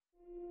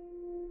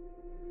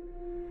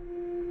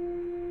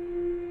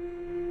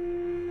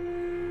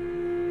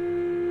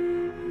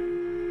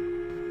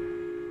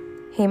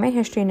Hey my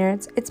history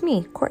nerds, it's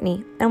me,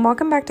 Courtney, and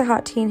welcome back to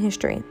Hot Tea in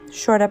History.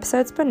 Short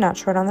episodes, but not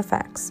short on the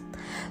facts.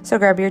 So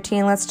grab your tea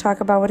and let's talk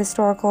about what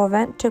historical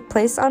event took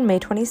place on May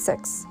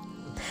 26.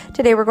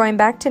 Today we're going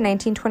back to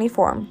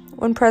 1924,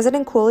 when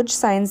President Coolidge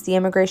signs the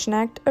Immigration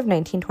Act of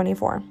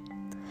 1924.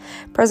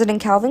 President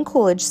Calvin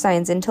Coolidge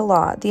signs into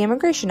law the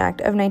Immigration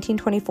Act of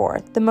 1924,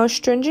 the most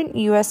stringent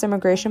U.S.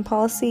 immigration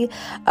policy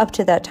up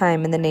to that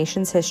time in the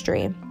nation's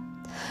history.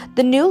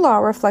 The new law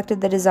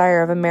reflected the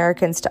desire of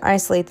Americans to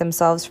isolate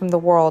themselves from the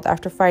world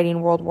after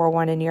fighting World War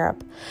I in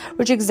Europe,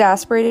 which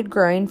exacerbated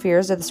growing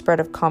fears of the spread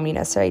of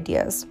communist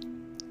ideas.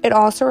 It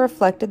also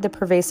reflected the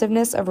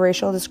pervasiveness of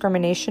racial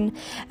discrimination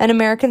in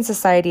American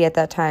society at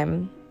that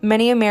time.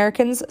 Many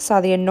Americans saw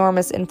the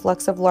enormous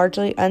influx of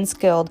largely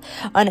unskilled,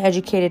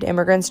 uneducated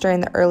immigrants during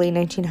the early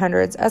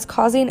 1900s as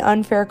causing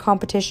unfair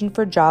competition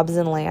for jobs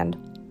and land.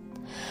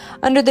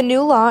 Under the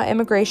new law,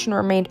 immigration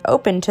remained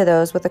open to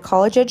those with a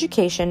college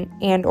education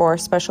and/or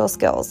special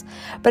skills,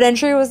 but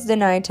entry was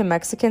denied to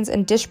Mexicans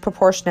and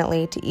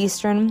disproportionately to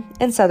Eastern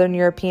and Southern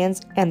Europeans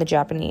and the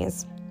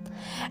Japanese.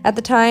 At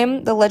the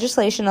time, the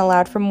legislation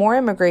allowed for more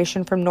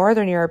immigration from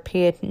Northern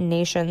European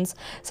nations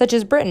such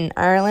as Britain,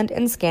 Ireland,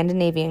 and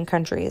Scandinavian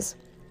countries.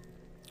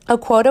 A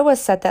quota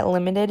was set that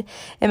limited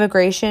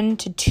immigration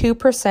to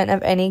 2%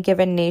 of any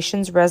given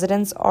nation's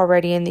residents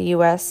already in the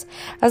U.S.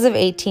 as of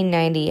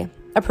 1890.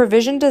 A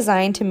provision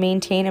designed to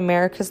maintain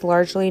America's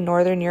largely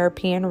Northern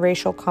European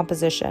racial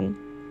composition.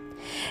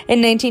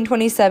 In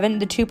 1927,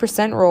 the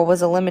 2% rule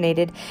was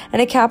eliminated,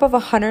 and a cap of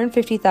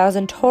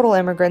 150,000 total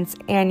immigrants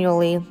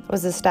annually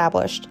was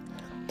established.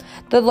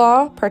 The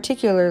law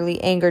particularly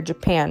angered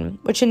Japan,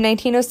 which in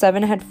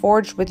 1907 had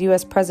forged with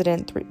U.S.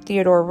 President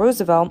Theodore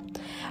Roosevelt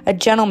a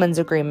gentleman's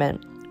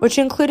agreement, which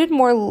included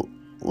more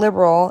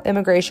liberal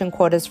immigration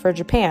quotas for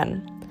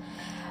Japan.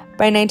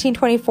 By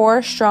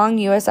 1924, strong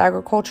U.S.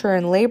 agriculture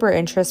and labor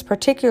interests,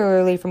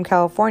 particularly from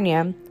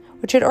California,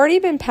 which had already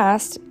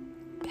passed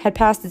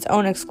its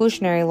own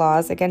exclusionary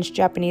laws against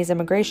Japanese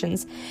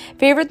immigrations,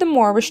 favored the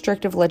more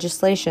restrictive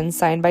legislation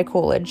signed by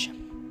Coolidge.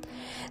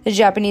 The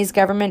Japanese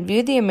government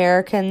viewed the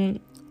American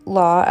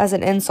law as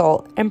an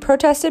insult and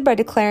protested by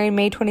declaring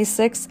May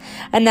 26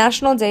 a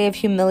national day of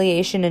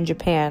humiliation in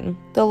Japan.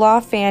 The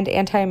law fanned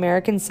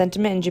anti-American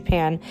sentiment in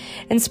Japan,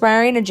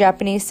 inspiring a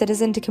Japanese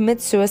citizen to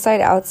commit suicide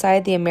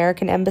outside the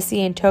American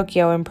embassy in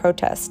Tokyo in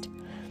protest.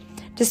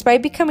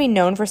 Despite becoming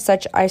known for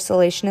such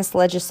isolationist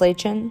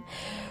legislation,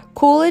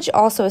 Coolidge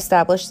also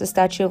established the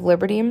Statue of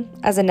Liberty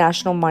as a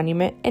national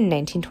monument in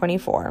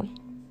 1924.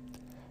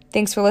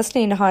 Thanks for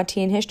listening to Hot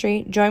Tea in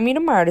History. Join me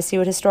tomorrow to see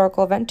what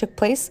historical event took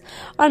place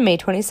on May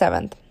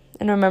 27th.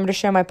 And remember to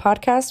share my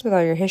podcast with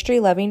all your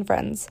history-loving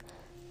friends.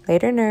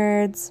 Later,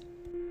 nerds.